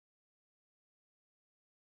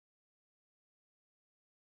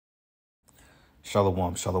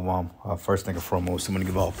Shalom, shalom. First thing and foremost, I'm going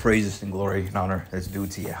to give all praises and glory and honor that's due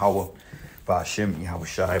to Yahweh, Ba'ashem, Yahweh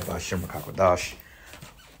Shai, Ba'ashem, Rakakwadash.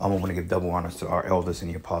 I'm going to give double honors to our elders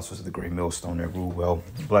and the apostles of the great millstone that rule well.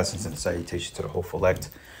 Blessings and salutations to the hopeful elect.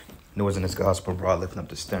 Noise in this gospel brought, lifting up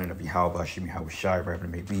the standard of Yahweh, Ba'ashem, Yahweh Shai, wherever it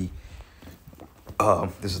may be.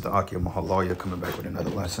 This is the Aki of Mahalaya coming back with another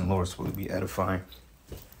lesson. Lord, will be edifying.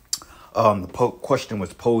 The question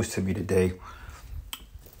was posed to me today.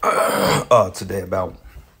 Today about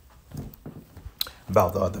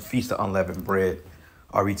the Feast of Unleavened Bread.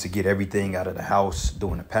 Are we to get everything out of the house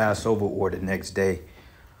during the Passover or the next day?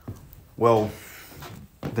 Well,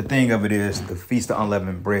 the thing of it is, the Feast of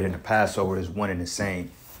Unleavened Bread and the Passover is one and the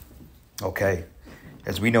same. Okay,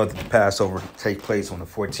 as we know that the Passover takes place on the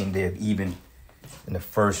 14th day of Even in the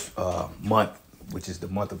first month, which is the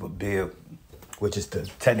month of Abib, which is the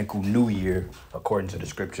technical New Year according to the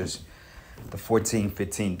scriptures. The 14th,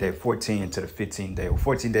 15th day, 14th to the 15th day, or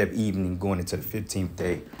 14th day of evening going into the 15th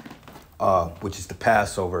day, which is the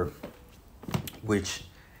Passover, which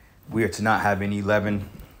we are to not have any leaven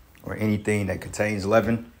or anything that contains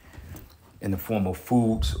leaven in the form of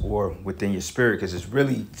foods or within your spirit, because it's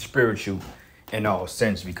really spiritual in all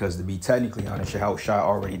sense, because to be technically honest, Yahweh Shai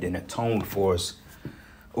already didn't atone for us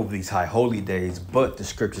over these high holy days, but the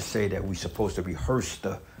scriptures say that we're supposed to rehearse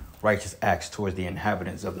the righteous acts towards the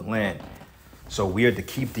inhabitants of the land. So we are to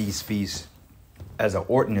keep these feasts as an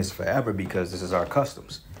ordinance forever, because this is our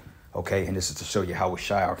customs, okay? And this is to show you how we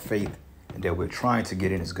shy our faith and that we're trying to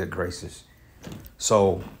get in his good graces.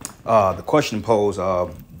 So the question posed,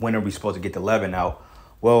 when are we supposed to get the leaven out?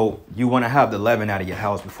 Well, you want to have the leaven out of your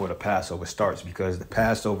house before the Passover starts, because the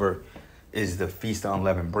Passover is the Feast of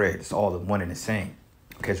Unleavened Bread. It's all the one and the same.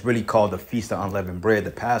 Okay, it's really called the Feast of Unleavened Bread.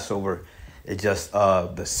 The Passover is just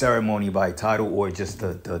the ceremony by title, or just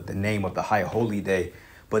the name of the high holy day.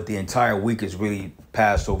 But the entire week is really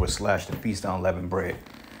Passover / the Feast of Unleavened Bread,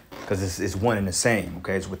 because it's one and the same.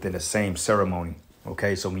 Okay, it's within the same ceremony.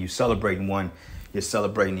 Okay, so when you're celebrating one, you're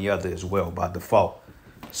celebrating the other as well by default.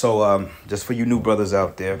 So just for you new brothers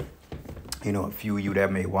out there, you know, a few of you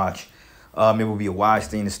that may watch, it would be a wise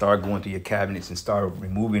thing to start going through your cabinets and start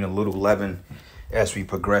removing a little leaven as we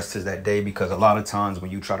progress to that day, because a lot of times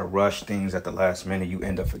when you try to rush things at the last minute, you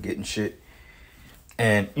end up forgetting shit.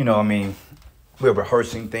 And, you know, I mean, we're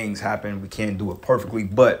rehearsing, things happen, we can't do it perfectly,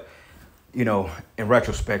 but, you know, in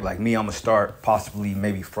retrospect, like me, I'm gonna start possibly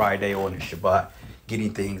maybe Friday or on the Shabbat,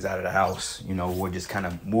 getting things out of the house. You know, we're just kind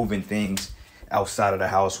of moving things outside of the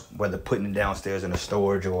house, whether putting it downstairs in the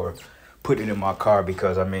storage or putting it in my car,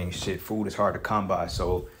 because I mean, shit, food is hard to come by.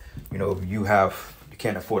 So, you know, if you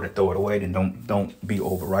can't afford to throw it away, then don't be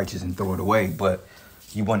over righteous and throw it away, but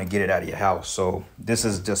you want to get it out of your house. So this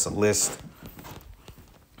is just a list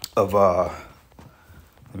of let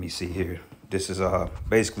me see here. This is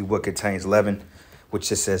basically what contains leaven, which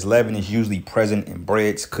just says leaven is usually present in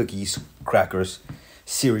breads, cookies, crackers,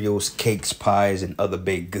 cereals, cakes, pies, and other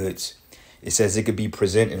baked goods. It says it could be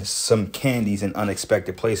present in some candies in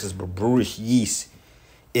unexpected places, but brewers yeast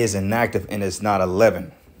is inactive and it's not a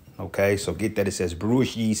leaven. Okay, so get that. It says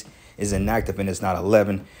brewers yeast is inactive and it's not a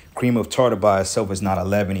leaven. Cream of tartar by itself is not a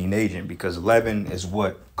leavening agent, because leaven is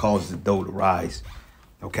what causes the dough to rise.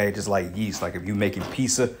 Okay, just like yeast. Like if you're making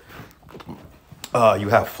pizza, you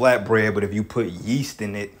have flatbread, but if you put yeast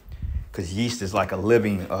in it, because yeast is like a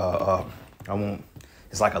living,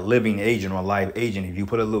 it's like a living agent or a live agent. If you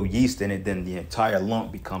put a little yeast in it, then the entire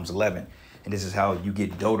lump becomes leaven. And this is how you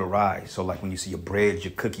get dough to rise. So like when you see your breads,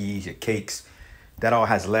 your cookies, your cakes, that all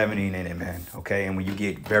has leavening in it, man. Okay, and when you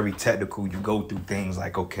get very technical, you go through things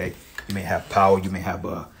like, okay, you may have power, you may have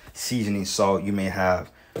seasoning salt, you may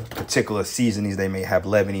have particular seasonings, they may have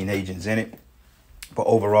leavening agents in it. But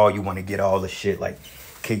overall, you want to get all the shit like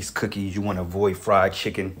cakes, cookies. You want to avoid fried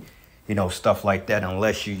chicken, you know, stuff like that,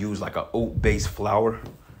 unless you use like a oat-based flour.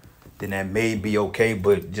 Then that may be okay,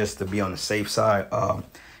 but just to be on the safe side,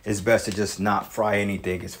 it's best to just not fry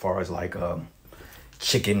anything as far as like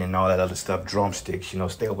chicken and all that other stuff, drumsticks, you know,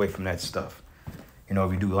 stay away from that stuff. You know,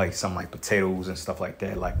 if you do like something like potatoes and stuff like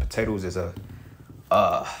that, like potatoes is a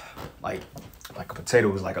like a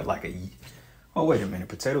potato is like a oh wait a minute,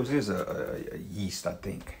 potatoes is a yeast, I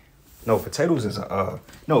think. No, potatoes is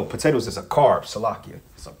potatoes is a carb, salakia.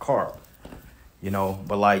 It's a carb. You know,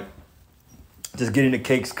 but like just getting the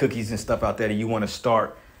cakes, cookies and stuff out there that you want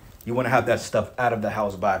to have that stuff out of the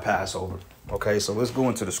house by Passover. Okay, so let's go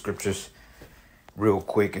into the scriptures real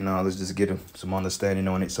quick, and let's just get some understanding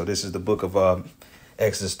on it. So this is the book of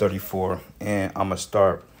Exodus 34, and I'm gonna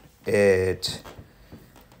start at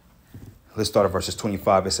verses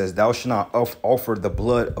 25. It says, "Thou shalt not offer the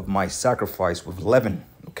blood of my sacrifice with leaven."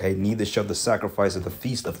 Okay, neither shall the sacrifice of the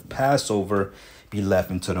feast of Passover be left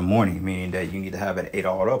until the morning, meaning that you need to have it ate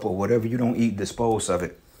all up, or whatever you don't eat, dispose of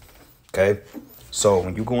it. Okay, so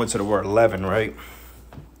when you go into the word leaven, right?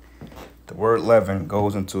 The word leaven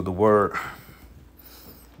goes into the word.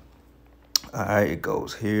 All right, it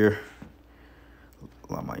goes here,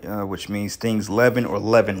 which means things leavened or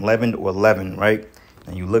leaven, right?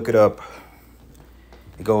 And you look it up.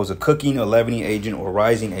 It goes a cooking or leavening agent or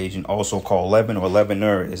rising agent, also called leaven or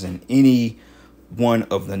leavener, is in any one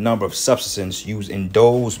of the number of substances used in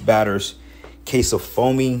doughs, batters, case of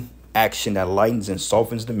foaming action that lightens and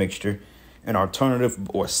softens the mixture. An alternative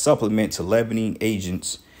or supplement to leavening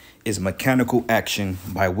agents is mechanical action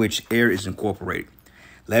by which air is incorporated.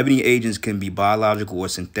 Leavening agents can be biological or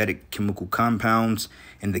synthetic chemical compounds,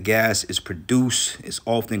 and the gas is produced is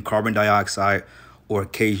often carbon dioxide or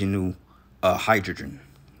occasional hydrogen.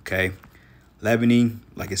 Okay, leavening,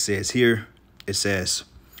 like it says here, it says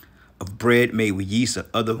of bread made with yeast or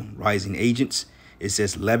other rising agents. It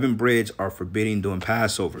says leavened breads are forbidden during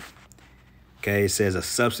Passover. Okay, it says a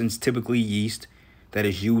substance, typically yeast, that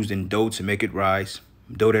is used in dough to make it rise,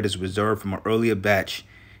 dough that is reserved from an earlier batch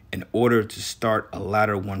in order to start a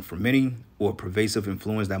latter one fermenting, or pervasive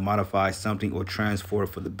influence that modifies something or transform it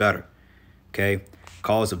for the better. Okay,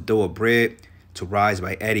 cause of dough or bread to rise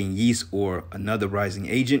by adding yeast or another rising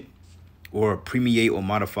agent, or permeate or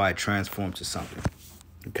modify, transform to something.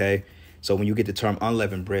 Okay, so when you get the term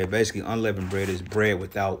unleavened bread, basically unleavened bread is bread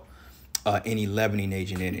without any leavening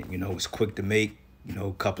agent in it. You know, it's quick to make. You know,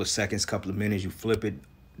 a couple of seconds, couple of minutes, you flip it,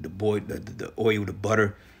 the oil, the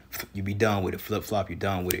butter, you be done with it. Flip flop, you're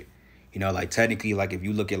done with it. You know, like technically, like if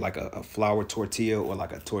you look at like a flour tortilla or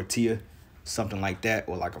like a tortilla, something like that,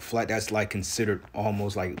 or like a flat, that's like considered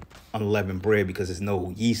almost like unleavened bread because there's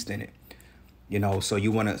no yeast in it. You know, so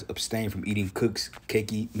you want to abstain from eating cookies,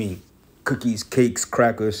 cakes,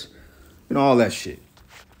 crackers, you know, all that shit.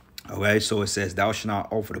 Okay, so it says, thou shalt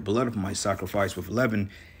not offer the blood of my sacrifice with leaven,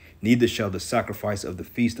 neither shall the sacrifice of the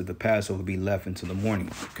feast of the Passover be left until the morning.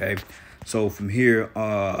 Okay, so from here,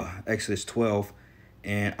 Exodus 12,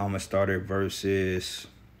 and I'm gonna start at verses.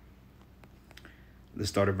 Let's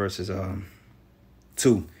start at verses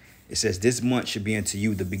 2. It says, this month should be unto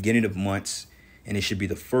you the beginning of months, and it should be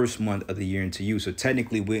the first month of the year unto you. So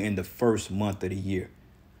technically, we're in the first month of the year.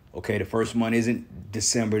 Okay, the first month isn't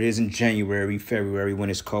December, it isn't January, February when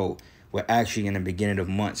it's cold. We're actually in the beginning of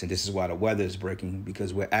months, and this is why the weather is breaking,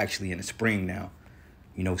 because we're actually in the spring now.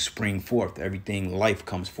 You know, spring forth, everything, life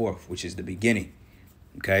comes forth, which is the beginning.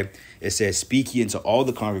 Okay, it says, speak ye unto all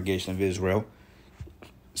the congregation of Israel,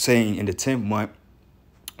 saying, in the 10th month,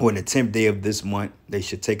 or in the 10th day of this month, they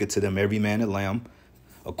should take it to them every man a lamb,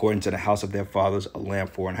 according to the house of their fathers, a lamb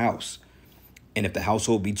for an house. And if the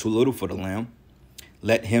household be too little for the lamb,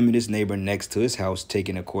 let him and his neighbor next to his house take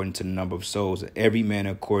it according to the number of souls. Every man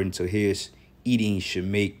according to his eating should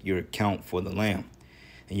make your account for the lamb.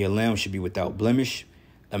 And your lamb should be without blemish,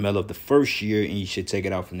 a male of the first year, and you should take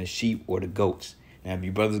it out from the sheep or the goats. Now, if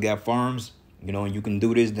your brothers got farms, you know, and you can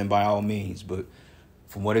do this, then by all means. But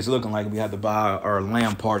from what it's looking like, we have to buy our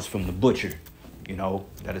lamb parts from the butcher, you know,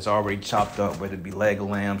 that is already chopped up, whether it be leg of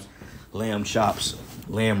lambs, lamb chops,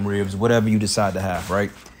 lamb ribs, whatever you decide to have, right?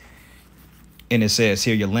 And it says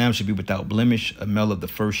here, your lamb should be without blemish, a male of the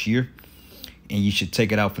first year, and you should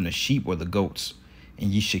take it out from the sheep or the goats, and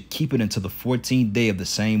you should keep it until the 14th day of the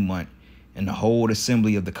same month, and the whole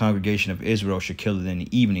assembly of the congregation of Israel should kill it in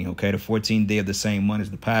the evening. Okay, the 14th day of the same month is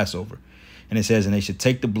the Passover. And it says, and they should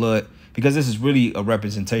take the blood, because this is really a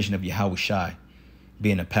representation of Yahushua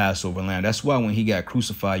being a Passover lamb. That's why when he got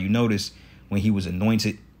crucified, you notice when he was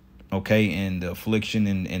anointed, okay, and the affliction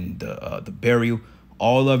and the burial,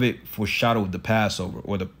 all of it foreshadowed the Passover,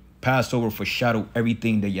 or the Passover foreshadowed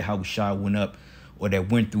everything that Yahushua went up or that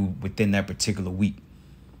went through within that particular week.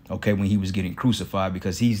 Okay, when he was getting crucified,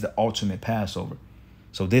 because he's the ultimate Passover.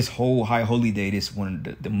 So this whole high holy day, this one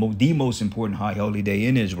of the most important high holy day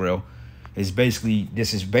in Israel, is basically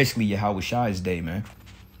Yahushua's day, man.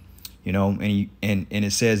 You know, and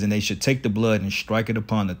it says, and they should take the blood and strike it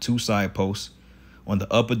upon the 2 side posts on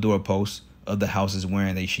the upper door posts of the houses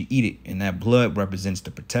wherein they should eat it. And that blood represents the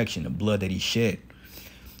protection, the blood that he shed.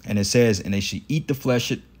 And it says, and they should eat the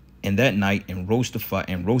flesh in that night and roast with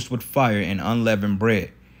fire and unleavened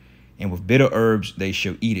bread. And with bitter herbs they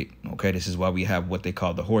shall eat it. Okay, this is why we have what they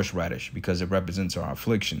call the horseradish, because it represents our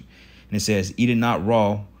affliction. And it says, eat it not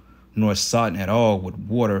raw, nor sodden at all with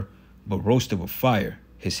water, but roasted with fire,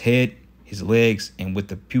 his head, his legs, and with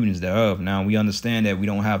the pudens thereof. Now, we understand that we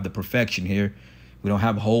don't have the perfection here. We don't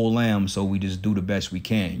have a whole lamb, so we just do the best we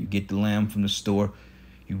can. You get the lamb from the store,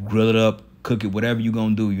 you grill it up, cook it, whatever you're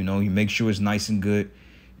going to do, you know. You make sure it's nice and good.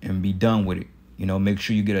 and be done with it. You know, make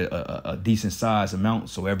sure you get a decent size amount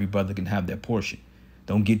so every brother can have their portion.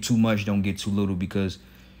 Don't get too much, don't get too little, because,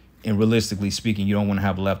 and realistically speaking, you don't want to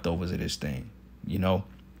have leftovers of this thing, you know.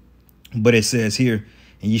 But it says here,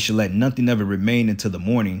 and ye shall let nothing of it remain until the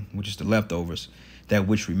morning, which is the leftovers. That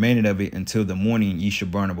which remained of it until the morning ye shall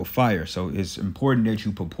burn it with fire. So it's important that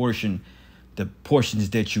you proportion the portions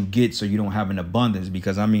that you get so you don't have an abundance.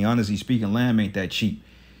 Because, I mean, honestly speaking, lamb ain't that cheap.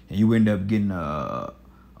 And you end up getting a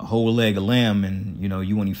whole leg of lamb, and, you know,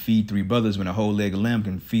 you only feed 3 brothers when a whole leg of lamb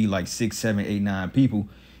can feed like 6, 7, 8, 9 people.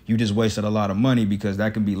 You just wasted a lot of money, because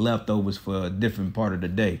that can be leftovers for a different part of the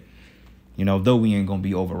day. You know, though we ain't going to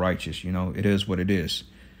be over righteous, you know, it is what it is.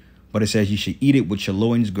 But it says, ye shall eat it with your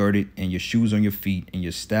loins girded, and your shoes on your feet, and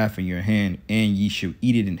your staff in your hand, and ye shall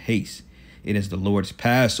eat it in haste. It is the Lord's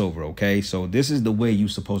Passover, okay? So this is the way you're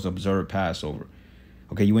supposed to observe Passover.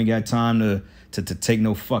 Okay, you ain't got time to take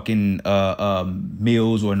no fucking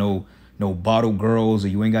meals or no bottle girls, or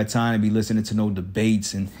you ain't got time to be listening to no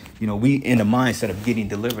debates. And, you know, we in the mindset of getting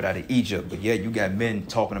delivered out of Egypt, but yet you got men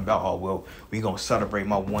talking about, oh, well, we gonna celebrate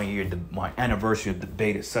my 1 year, my anniversary of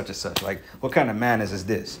debate is such and such. Like, what kind of madness is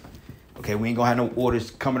this? Okay, we ain't gonna have no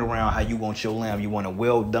orders coming around how you want your lamb. You want it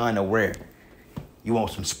well done or rare? You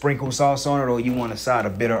want some sprinkle sauce on it, or you want a side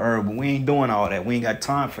of bitter herb? But we ain't doing all that. We ain't got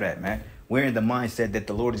time for that, man. We're in the mindset that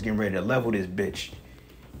the Lord is getting ready to level this bitch.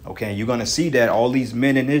 Okay, you're gonna see that all these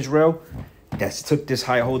men in Israel that's took this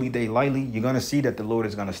high holy day lightly, you're gonna see that the Lord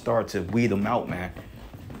is gonna start to weed them out, man.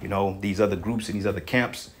 You know, these other groups and these other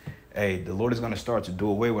camps. Hey, the Lord is gonna start to do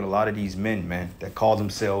away with a lot of these men, man, that call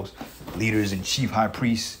themselves leaders and chief high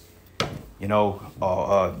priests. You know,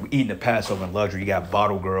 eating the Passover in luxury. You got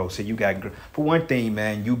bottle girls. So you got, for one thing,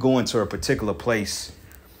 man, you go into a particular place.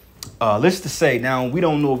 Let's just say, now, we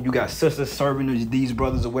don't know if you got sisters serving these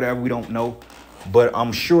brothers or whatever. We don't know. But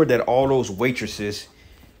I'm sure that all those waitresses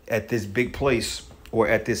at this big place, or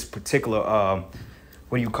at this particular,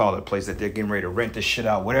 what do you call it, place that they're getting ready to rent this shit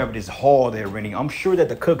out, whatever this hall they're renting, I'm sure that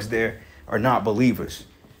the cooks there are not believers.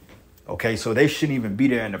 Okay, so they shouldn't even be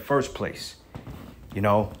there in the first place, you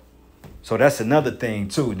know. So that's another thing,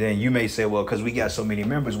 too. Then you may say, well, because we got so many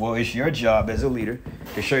members. Well, it's your job as a leader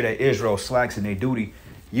to show that Israel slacks in their duty.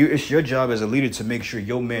 It's your job as a leader to make sure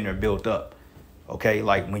your men are built up. Okay,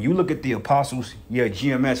 like when you look at the apostles, yeah,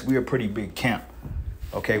 GMS, we're a pretty big camp.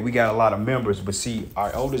 Okay, we got a lot of members. But see,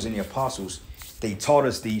 our elders and the apostles, they taught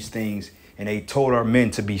us these things, and they told our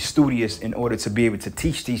men to be studious in order to be able to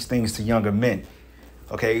teach these things to younger men.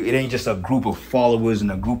 Okay, it ain't just a group of followers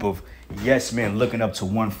and a group of yes men looking up to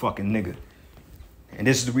one fucking nigga. And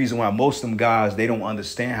this is the reason why most of them guys, they don't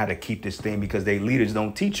understand how to keep this thing, because their leaders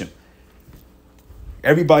don't teach them.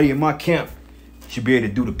 Everybody in my camp should be able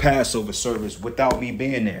to do the Passover service without me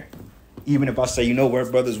being there. Even if I say, you know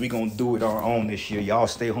what, brothers, we gonna do it our own this year. Y'all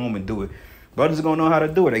stay home and do it. Brothers are gonna know how to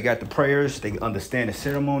do it. They got the prayers, they understand the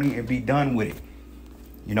ceremony, and be done with it.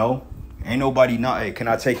 You know? Ain't nobody not, hey, can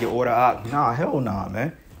I take your order out? Nah, hell nah,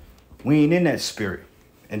 man. We ain't in that spirit.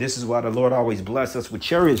 And this is why the Lord always bless us with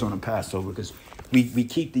chariots on the Passover, because we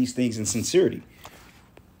keep these things in sincerity.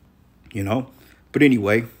 You know? But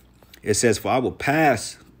anyway, it says, for I will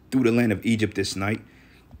pass through the land of Egypt this night,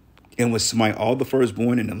 and will smite all the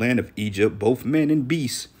firstborn in the land of Egypt, both men and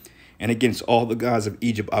beasts. And against all the gods of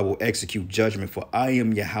Egypt I will execute judgment, for I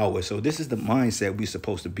am Yahweh. So this is the mindset we're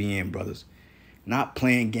supposed to be in, brothers. Not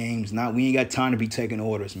playing games. We ain't got time to be taking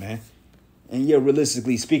orders, man. And yeah,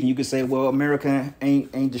 realistically speaking, you could say, well, America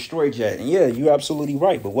ain't destroyed yet. And yeah, you're absolutely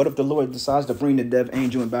right. But what if the Lord decides to bring the death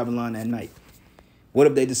angel in Babylon that night? What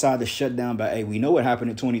if they decide to shut down by, hey, we know what happened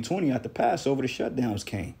in 2020 after Passover, the shutdowns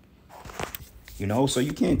came. You know, so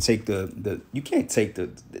you can't take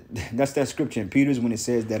that's that scripture in Peter's when it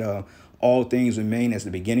says that all things remain as the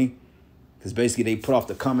beginning. Because basically they put off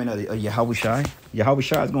the coming of Yahushua.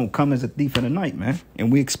 Yahushua is going to come as a thief in the night, man.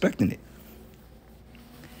 And we're expecting it.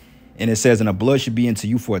 And it says, and the blood should be unto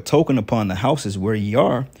you for a token upon the houses where ye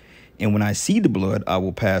are. And when I see the blood, I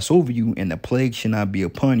will pass over you, and the plague shall not be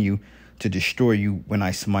upon you to destroy you when I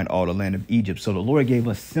smite all the land of Egypt. So the Lord gave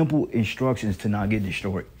us simple instructions to not get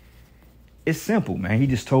destroyed. It's simple, man. He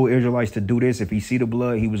just told Israelites to do this. If he see the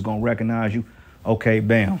blood, he was going to recognize you. Okay,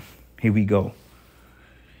 bam. Here we go.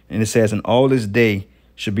 And it says, and all this day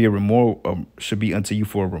should be unto you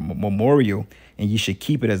for a memorial, and ye should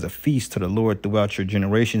keep it as a feast to the Lord throughout your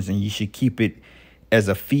generations, and ye should keep it as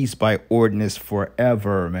a feast by ordinance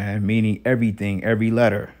forever, man, meaning everything, every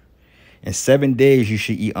letter. In 7 days you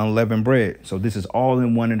should eat unleavened bread. So this is all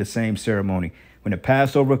in one and the same ceremony. When the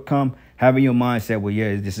Passover come, Having your mindset, well,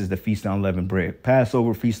 yeah, this is the Feast of Unleavened Bread.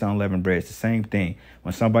 Passover, Feast of Unleavened Bread. It's the same thing.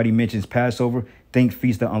 When somebody mentions Passover, think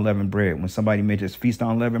Feast of Unleavened Bread. When somebody mentions Feast of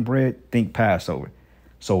Unleavened Bread, think Passover.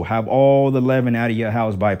 So have all the leaven out of your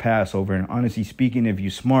house by Passover. And honestly speaking, if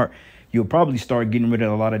you're smart, you'll probably start getting rid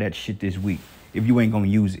of a lot of that shit this week if you ain't going to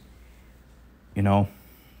use it. You know?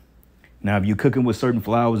 Now, if you're cooking with certain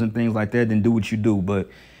flours and things like that, then do what you do.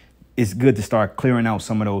 But it's good to start clearing out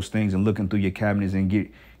some of those things and looking through your cabinets and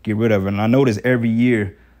get rid of it. And I notice every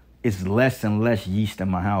year it's less and less yeast in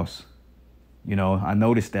my house. You know, I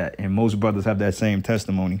noticed that. And most brothers have that same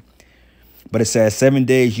testimony. But it says 7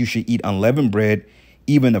 days you should eat unleavened bread,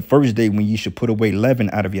 even the first day when you should put away leaven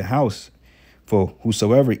out of your house. For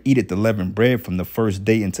whosoever eateth the leavened bread from the first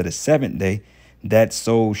day into the seventh day, that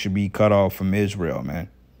soul should be cut off from Israel, man.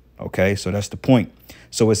 Okay, so that's the point.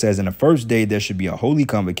 So it says in the first day there should be a holy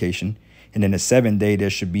convocation, and in the seventh day there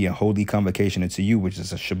should be a holy convocation unto you, which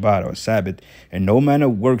is a Shabbat or a Sabbath, and no manner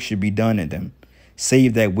of work should be done in them,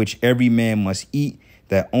 save that which every man must eat,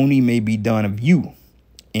 that only may be done of you.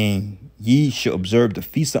 And ye shall observe the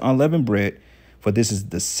feast of unleavened bread, for this is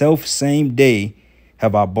the self same day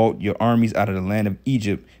have I brought your armies out of the land of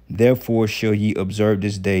Egypt. Therefore shall ye observe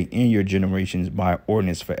this day in your generations by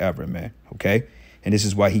ordinance forever, man. Okay? And this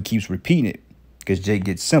is why he keeps repeating it, because Jake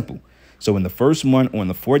gets simple. So in the first month, on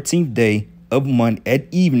the 14th day of month at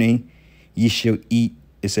evening, ye shall eat,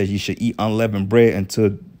 it says, you should eat unleavened bread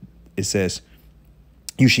until, it says,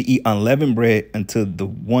 you should eat unleavened bread until the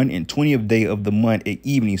 1 and 20th day of the month at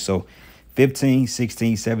evening. So 15,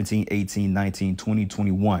 16, 17, 18, 19, 20,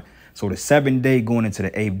 21. So the 7th day going into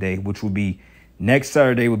the 8th day, which will be next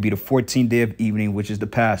Saturday, would be the 14th day of evening, which is the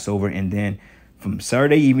Passover. And then from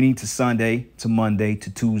Saturday evening to Sunday to Monday to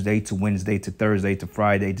Tuesday to Wednesday to Thursday to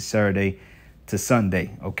Friday to Saturday to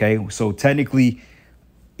Sunday. OK, so technically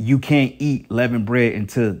you can't eat leavened bread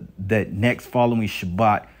until the next following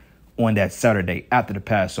Shabbat on that Saturday after the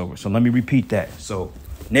Passover. So let me repeat that. So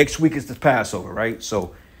next week is the Passover, right?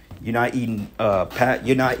 So you're not eating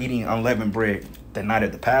unleavened bread the night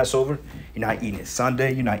of the Passover. You're not eating it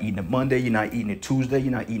Sunday. You're not eating it Monday. You're not eating it Tuesday.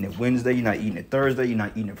 You're not eating it Wednesday. You're not eating it Thursday. You're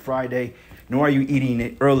not eating it Friday. Nor are you eating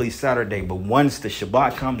it early Saturday. But once the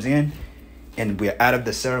Shabbat comes in and we're out of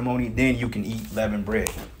the ceremony, then you can eat leavened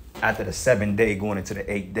bread after the 7th day going into the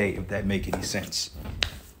 8th day, if that make any sense.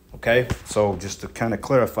 Okay, so just to kind of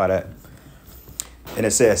clarify that. And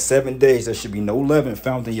it says 7 days there should be no leaven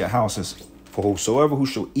found in your houses. For whosoever who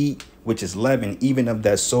shall eat, which is leaven, even of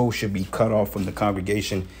that soul should be cut off from the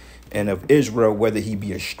congregation and of Israel, whether he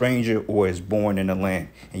be a stranger or is born in the land.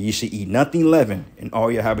 And ye should eat nothing leavened. In all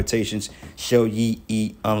your habitations shall ye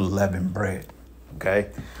eat unleavened bread.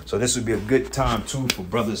 Okay, so this would be a good time too for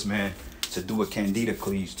brothers, man, to do a candida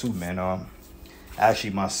cleanse too, man.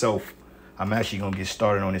 Actually myself, I'm actually gonna get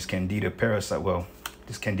started on this candida parasite. Well,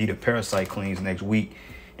 this candida parasite cleanse next week.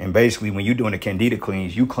 And basically, when you're doing a candida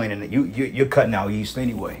cleanse, you cleaning it, you're cutting out yeast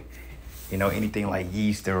anyway. You know, anything like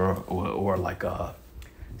yeast or like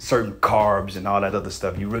certain carbs and all that other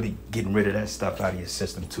stuff. You're really getting rid of that stuff out of your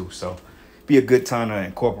system too. So be a good time to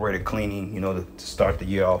incorporate a cleaning, you know, to start the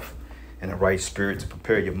year off in the right spirit, to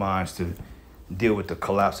prepare your minds to deal with the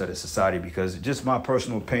collapse of the society. Because just my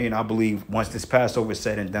personal opinion, I believe once this Passover is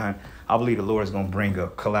said and done, I believe the Lord is going to bring a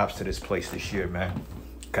collapse to this place this year, man.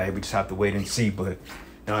 Okay, we just have to wait and see. But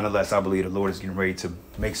nonetheless, I believe the Lord is getting ready to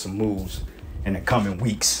make some moves in the coming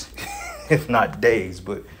weeks, if not days.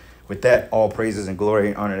 But with that, all praises and glory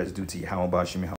and honor that's due to you. How about you?